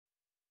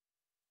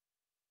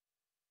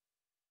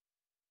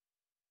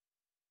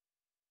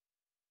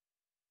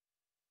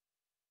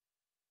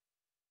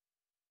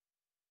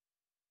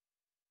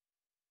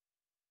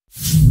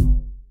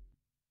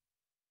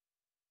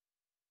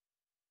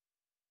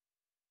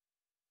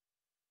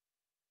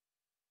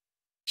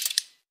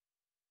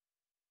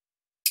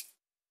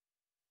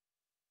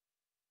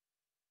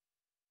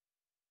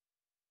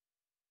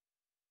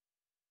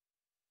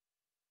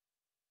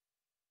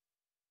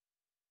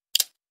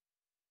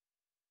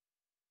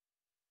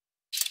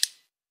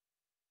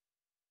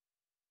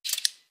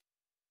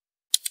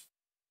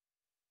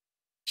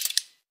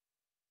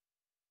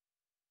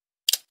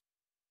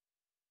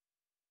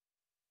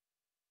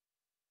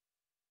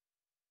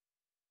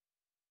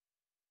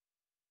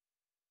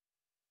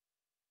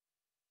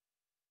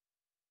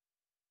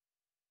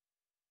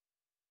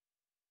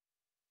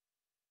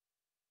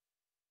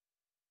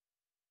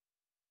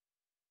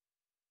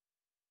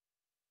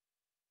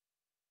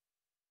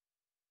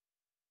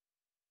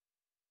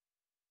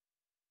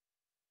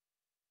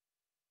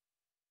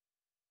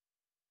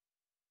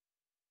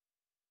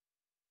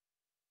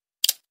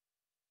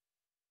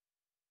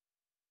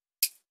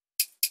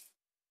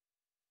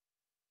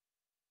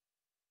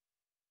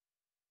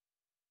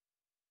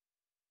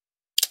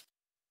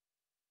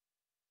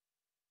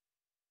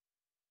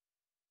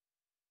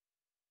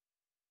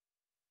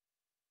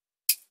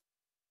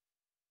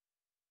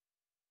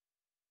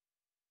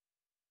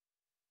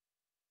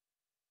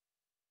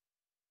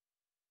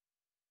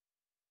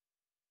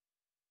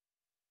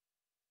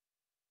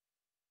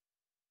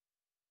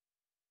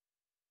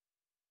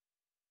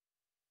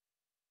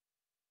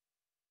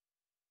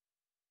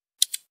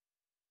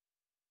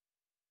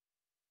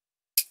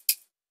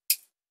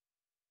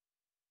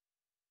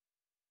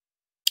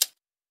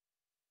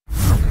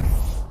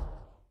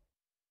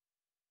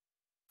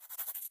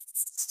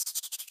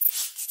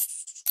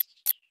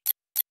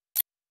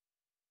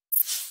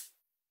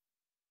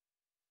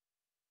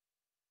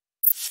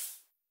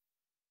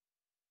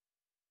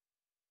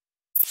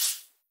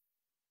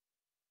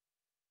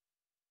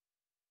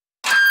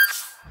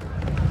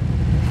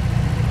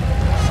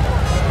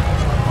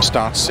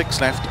Start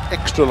 6 left,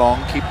 extra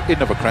long, keep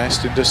in over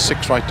crest, into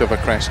 6 right over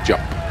crest,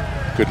 jump.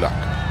 Good luck.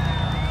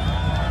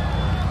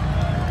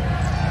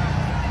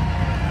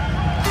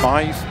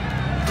 5,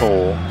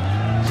 4,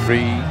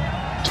 3,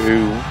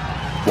 2,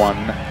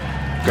 1,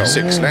 go.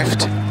 6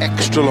 left,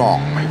 extra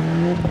long.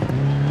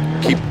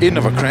 Keep in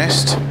over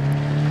crest,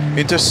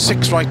 into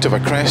 6 right over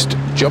crest,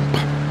 jump.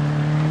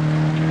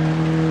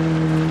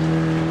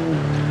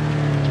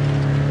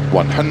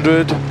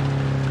 100,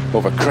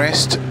 over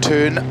crest,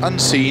 turn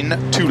unseen,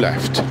 2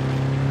 left.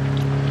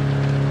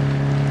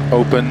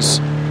 Opens,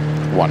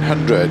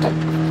 100.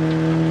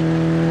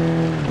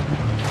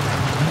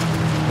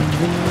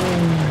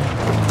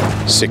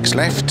 6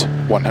 left,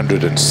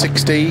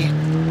 160.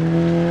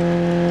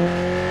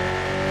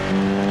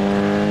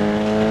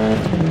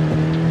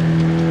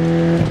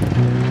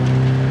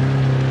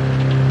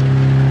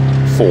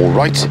 4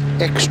 right,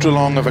 extra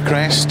long of a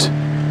crest,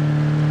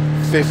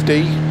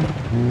 50.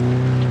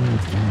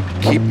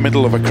 Keep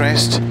middle of a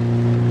crest.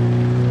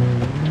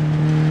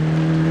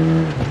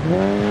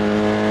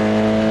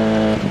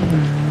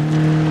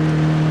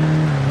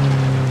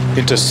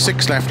 Into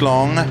 6 left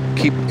long,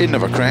 keep in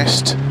of a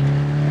crest.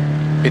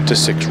 Into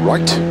 6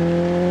 right.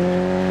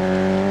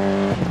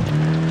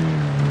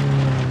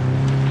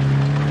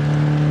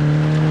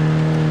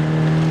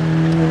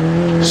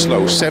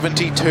 Slow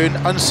 70, turn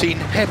unseen,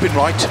 hairpin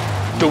right,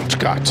 don't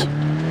cut.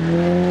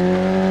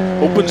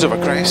 Opens of a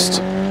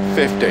crest,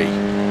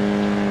 50.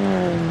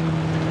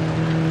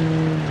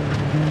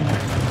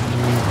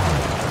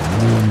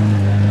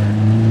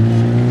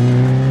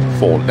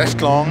 4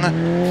 left long,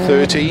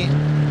 30.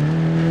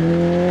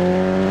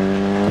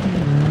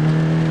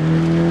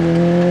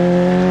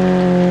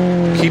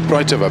 Keep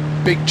right of a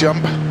big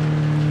jump,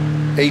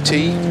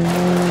 80.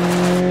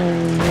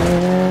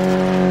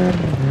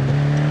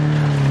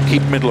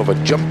 Keep middle of a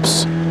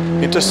jumps,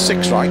 into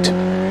 6 right.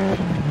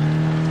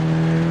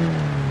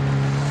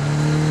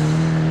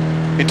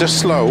 Into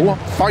slow,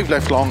 5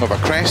 left long of a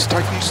crest,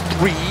 tightens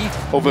 3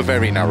 over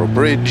very narrow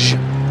bridge.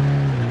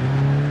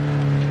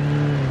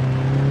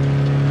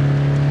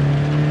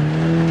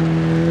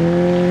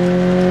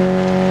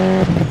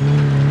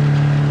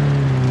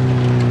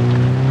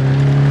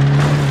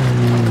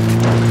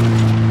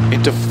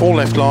 Into 4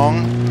 left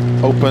long,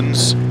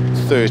 opens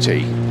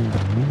 30.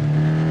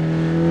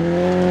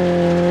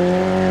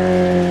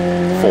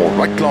 4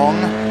 right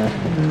long,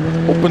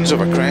 opens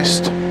over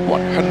crest,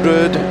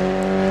 100.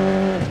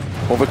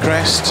 Over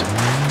crest,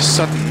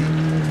 sudden,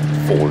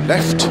 4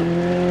 left.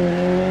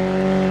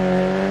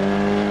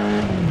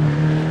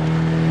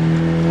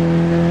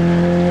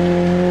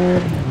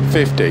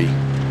 50.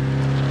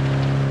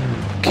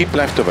 Keep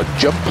left of a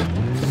jump,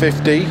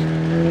 50.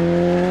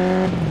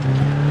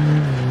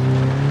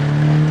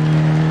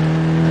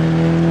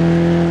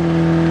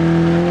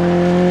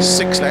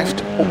 6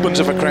 left, opens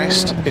of a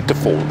crest, into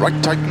 4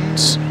 right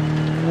tightens.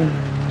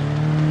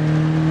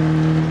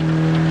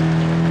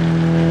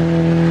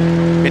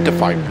 Into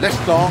 5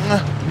 left long,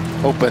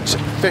 opens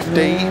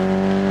 50.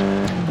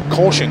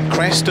 Caution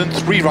crest and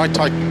 3 right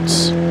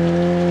tightens.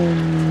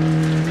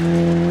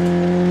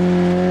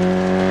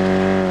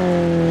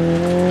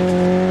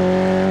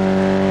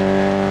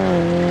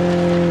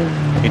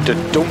 Into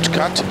don't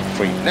cut,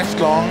 3 left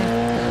long,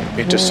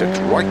 into 6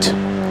 right,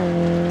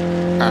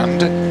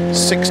 and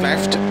 6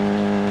 left.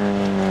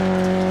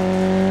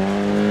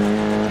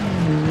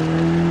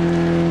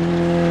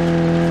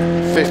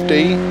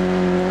 50,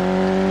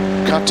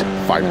 cut,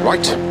 5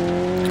 right,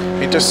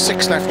 into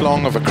 6 left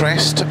long of a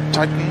crest,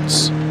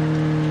 tightens.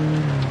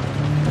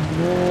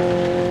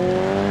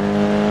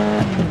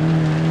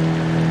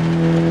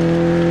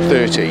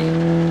 30,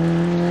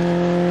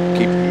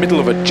 keep middle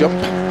of a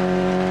jump,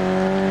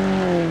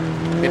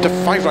 into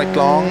 5 right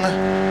long,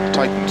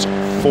 tightens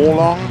 4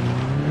 long,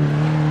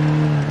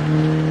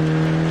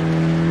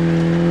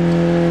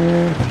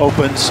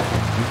 opens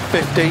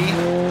 50,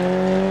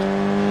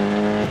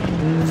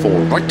 4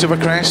 right of a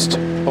crest,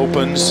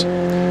 opens,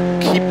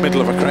 keep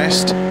middle of a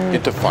crest,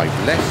 into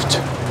 5 left,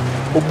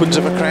 opens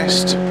of a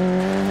crest,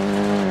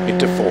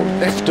 into 4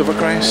 left of a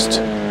crest,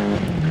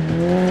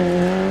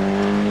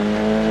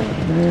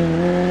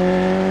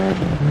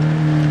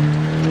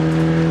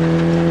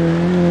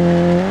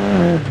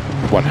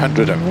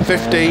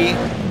 150,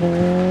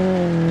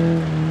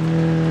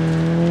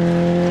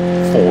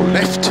 4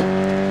 left,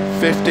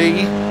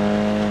 50,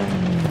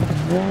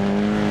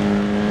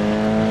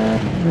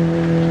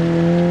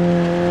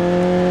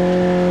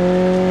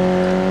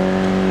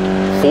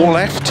 4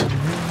 left,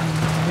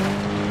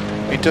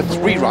 into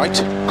 3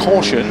 right,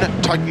 caution,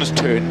 tightens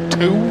turn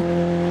 2,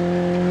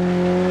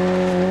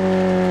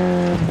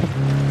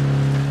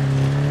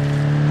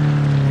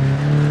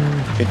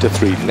 into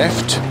 3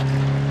 left,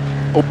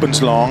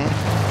 opens long,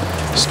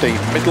 stay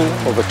middle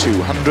over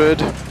 200,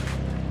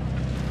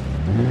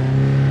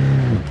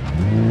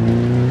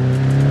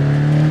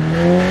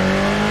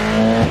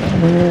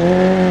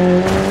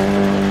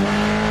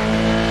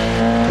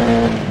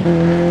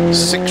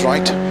 six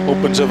right,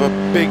 opens over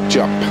big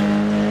jump,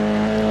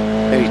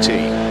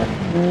 80.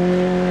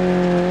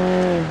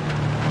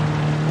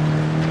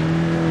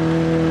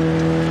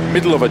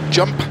 middle of a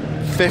jump,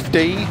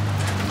 50,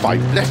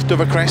 5 left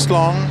of a crest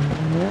long,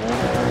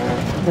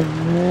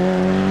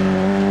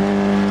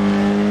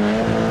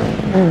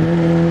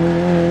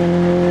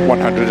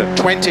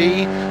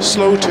 120,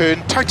 slow turn,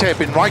 tight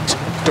hairpin right,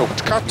 don't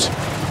cut,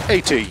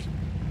 80.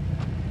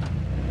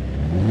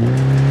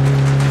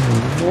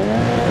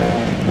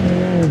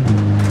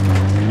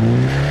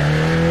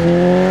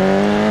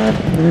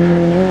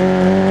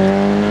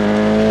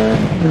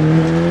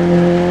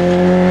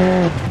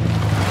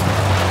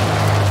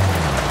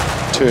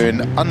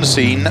 Turn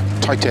unseen,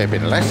 tight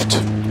hairpin left,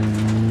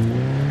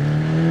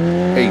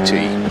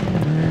 80.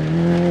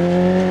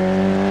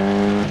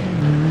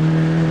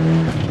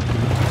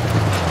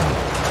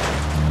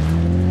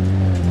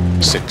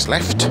 Six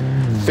left,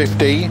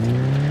 50.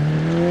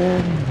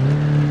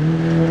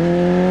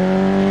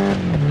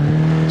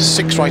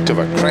 6 right of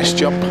a crest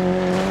jump,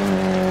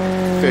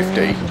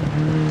 50.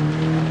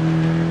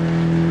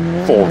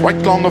 4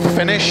 right long of a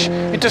finish,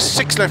 into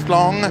 6 left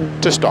long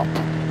to stop.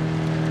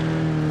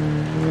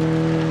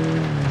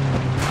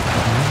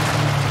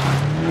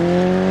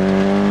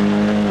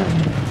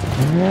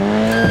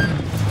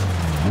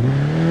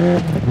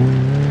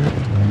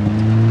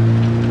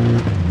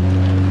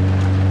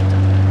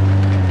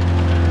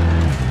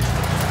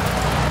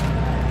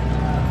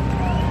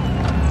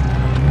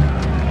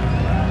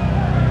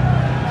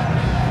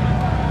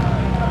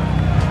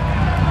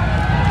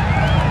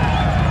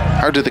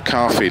 How did the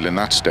car feel in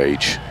that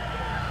stage?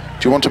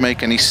 Do you want to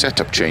make any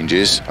setup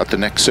changes at the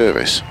next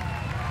service?